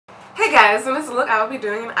Hey guys, in this look I will be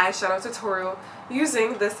doing an eyeshadow tutorial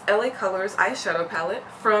using this LA Colors eyeshadow palette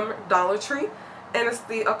from Dollar Tree, and it's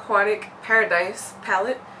the Aquatic Paradise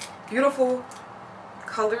palette. Beautiful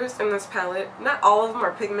colors in this palette. Not all of them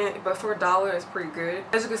are pigment, but for $1 it's pretty good.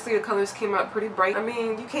 As you can see, the colors came out pretty bright. I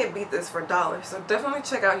mean, you can't beat this for $1, so definitely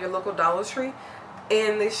check out your local Dollar Tree.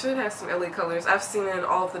 And they should have some LA Colors. I've seen it in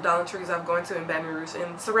all of the Dollar Trees I've gone to in Baton Rouge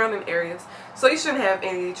and surrounding areas, so you shouldn't have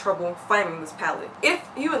any trouble finding this palette. If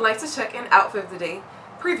you would like to check an outfit of the day,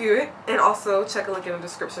 preview it, and also check a link in the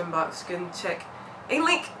description box. You can check a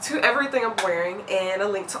link to everything I'm wearing and a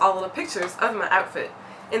link to all of the pictures of my outfit.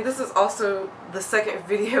 And this is also the second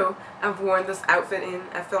video I've worn this outfit in.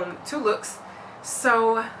 I filmed 2 looks.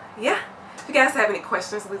 So yeah, if you guys have any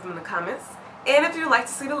questions, leave them in the comments. And if you'd like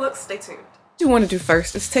to see the looks, stay tuned. What you want to do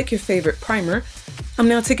first is take your favorite primer. I'm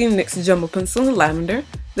now taking the NYX Jumbo Pencil in Lavender.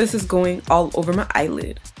 This is going all over my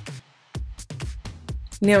eyelid.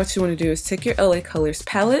 Now what you want to do is take your LA Colors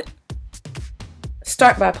palette.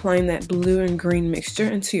 Start by applying that blue and green mixture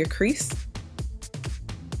into your crease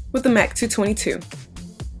with the MAC 222.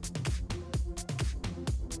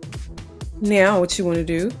 Now what you want to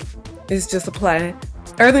do is just apply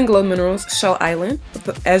Earth and Glow Minerals Shell Island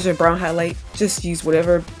as your brown highlight. Just use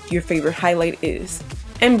whatever your favorite highlight is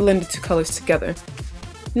and blend the 2 colors together.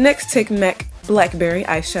 Next, take MAC Blackberry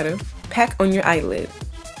eyeshadow, pack on your eyelid,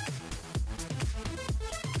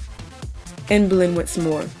 and blend once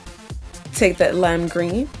more. Take that lime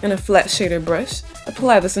green and a flat shader brush,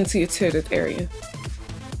 apply this into your tilted area.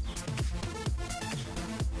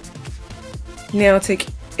 Now take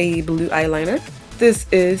a blue eyeliner. This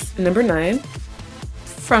is number 9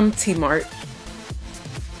 from T-Mart.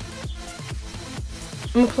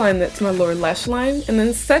 I'm applying that to my lower lash line and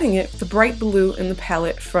then setting it with the bright blue in the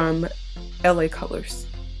palette from LA Colors.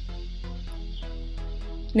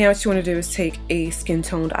 Now what you want to do is take a skin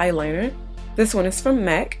toned eyeliner. This one is from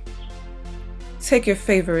MAC. Take your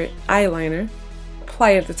favorite eyeliner,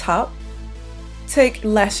 apply it at the top. Take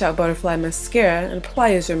Lash Out Butterfly Mascara and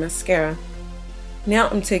apply as your mascara. Now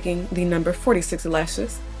I'm taking the number 46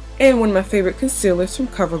 lashes and one of my favorite concealers from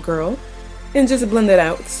CoverGirl and just blend it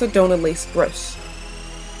out with Sedona Lace brush.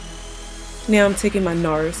 Now I'm taking my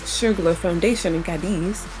NARS Sheer Glow Foundation in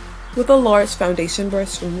Candace with a large foundation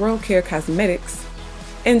brush from Royal Care Cosmetics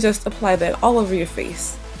and just apply that all over your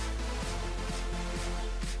face.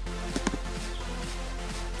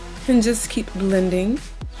 And just keep blending.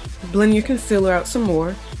 Blend your concealer out some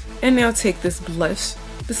more. And now take this blush.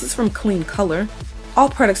 This is from Clean Color. All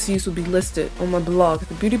products used will be listed on my blog,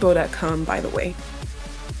 thebeautybeau.com, by the way.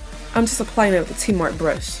 I'm just applying it with a T-Mart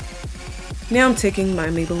brush. Now I'm taking my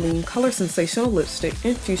Maybelline Color Sensational Lipstick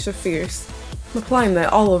in Fuchsia Fierce. I'm applying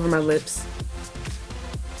that all over my lips.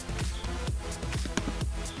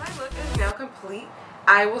 My look is now complete.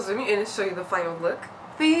 I will zoom you in and show you the final look.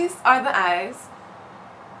 These are the eyes.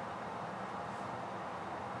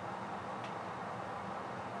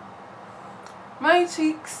 My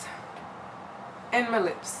cheeks. And my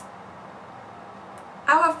lips.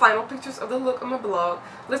 I'll have final pictures of the look on my blog,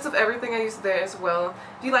 list of everything I used there as well.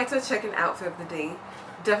 If you'd like to check an outfit of the day,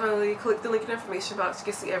 definitely click the link in the information box. You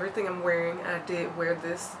can see everything I'm wearing. I did wear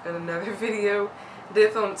this in another video.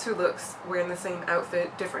 Did film 2 looks wearing the same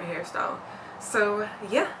outfit, different hairstyle. So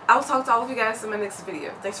yeah, I'll talk to all of you guys in my next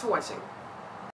video. Thanks for watching.